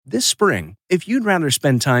This spring, if you'd rather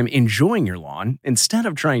spend time enjoying your lawn instead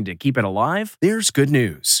of trying to keep it alive, there's good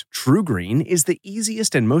news. TruGreen is the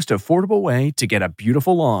easiest and most affordable way to get a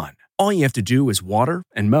beautiful lawn. All you have to do is water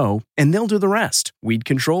and mow, and they'll do the rest. Weed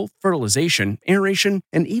control, fertilization, aeration,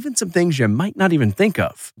 and even some things you might not even think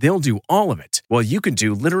of. They'll do all of it, while you can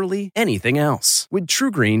do literally anything else. With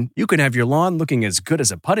TruGreen, you can have your lawn looking as good as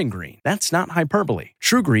a putting green. That's not hyperbole.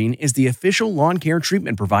 TruGreen is the official lawn care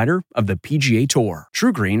treatment provider of the PGA Tour.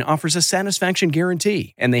 TruGreen offers a satisfaction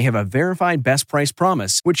guarantee, and they have a verified best price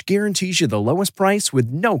promise, which guarantees you the lowest price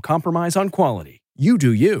with no compromise on quality. You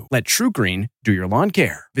do you. Let TruGreen do your lawn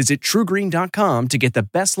care. Visit TruGreen.com to get the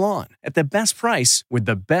best lawn at the best price with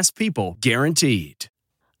the best people guaranteed.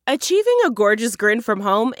 Achieving a gorgeous grin from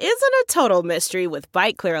home isn't a total mystery with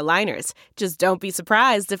Byte Clear aligners. Just don't be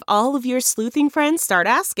surprised if all of your sleuthing friends start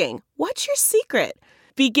asking, "What's your secret?"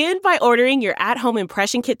 Begin by ordering your at-home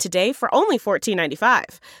impression kit today for only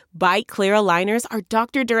 $14.95. Byte Clear aligners are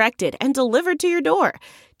doctor-directed and delivered to your door.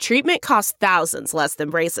 Treatment costs thousands less than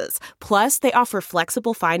braces. Plus, they offer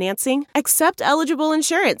flexible financing, accept eligible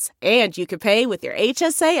insurance, and you can pay with your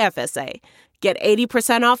HSA FSA. Get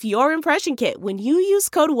 80% off your impression kit when you use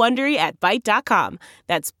code WONDERY at Byte.com.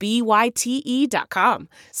 That's BYTE.com.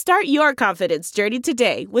 Start your confidence journey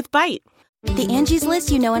today with Byte. The Angie's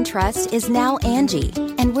List you know and trust is now Angie,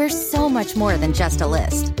 and we're so much more than just a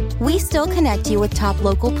list. We still connect you with top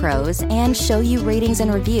local pros and show you ratings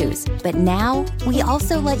and reviews, but now we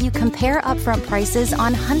also let you compare upfront prices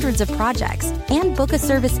on hundreds of projects and book a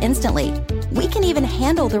service instantly. We can even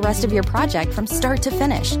handle the rest of your project from start to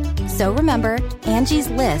finish. So remember, Angie's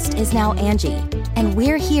List is now Angie, and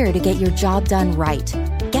we're here to get your job done right.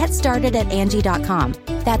 Get started at Angie.com.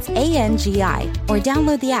 That's ANGI, or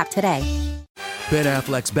download the app today. Ben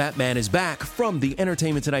Affleck's Batman is back. From the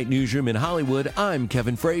Entertainment Tonight newsroom in Hollywood, I'm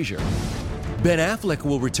Kevin Frazier. Ben Affleck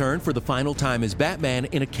will return for the final time as Batman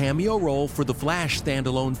in a cameo role for The Flash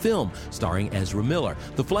standalone film, starring Ezra Miller.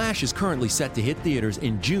 The Flash is currently set to hit theaters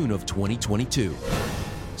in June of 2022.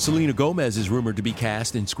 Selena Gomez is rumored to be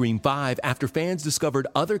cast in Scream 5 after fans discovered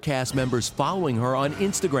other cast members following her on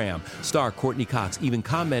Instagram. Star Courtney Cox even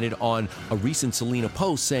commented on a recent Selena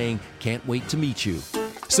post saying, "Can't wait to meet you."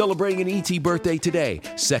 Celebrating an E.T. birthday today,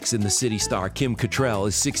 Sex and the City star Kim Cattrall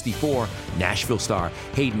is 64, Nashville star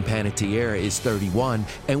Hayden Panettiere is 31,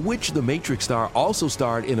 and which The Matrix star also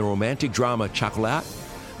starred in the romantic drama Chocolat?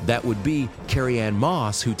 That would be Carrie-Anne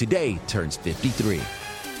Moss, who today turns 53.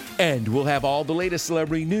 And we'll have all the latest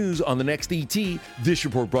celebrity news on the next ET. This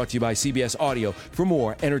report brought to you by CBS Audio. For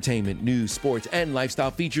more entertainment, news, sports, and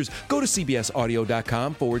lifestyle features, go to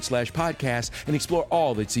cbsaudio.com/podcast and explore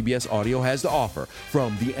all that CBS Audio has to offer.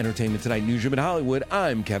 From the Entertainment Tonight newsroom in Hollywood,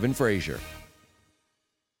 I'm Kevin Frazier.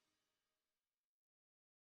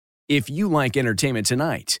 If you like Entertainment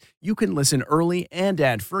Tonight, you can listen early and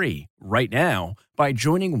ad-free right now by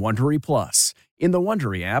joining Wondery Plus in the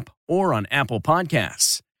Wondery app or on Apple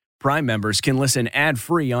Podcasts. Prime members can listen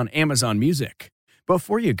ad-free on Amazon Music.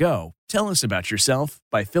 Before you go, tell us about yourself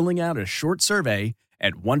by filling out a short survey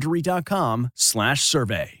at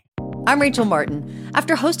Wondery.com/survey. I'm Rachel Martin.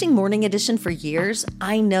 After hosting Morning Edition for years,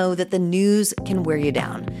 I know that the news can wear you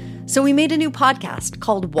down. So we made a new podcast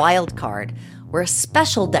called Wild Card, where a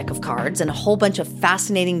special deck of cards and a whole bunch of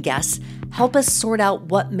fascinating guests help us sort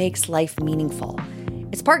out what makes life meaningful.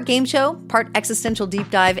 It's part game show, part existential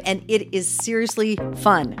deep dive, and it is seriously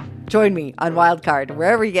fun. Join me on Wild Card,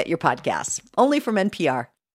 wherever you get your podcasts, only from NPR.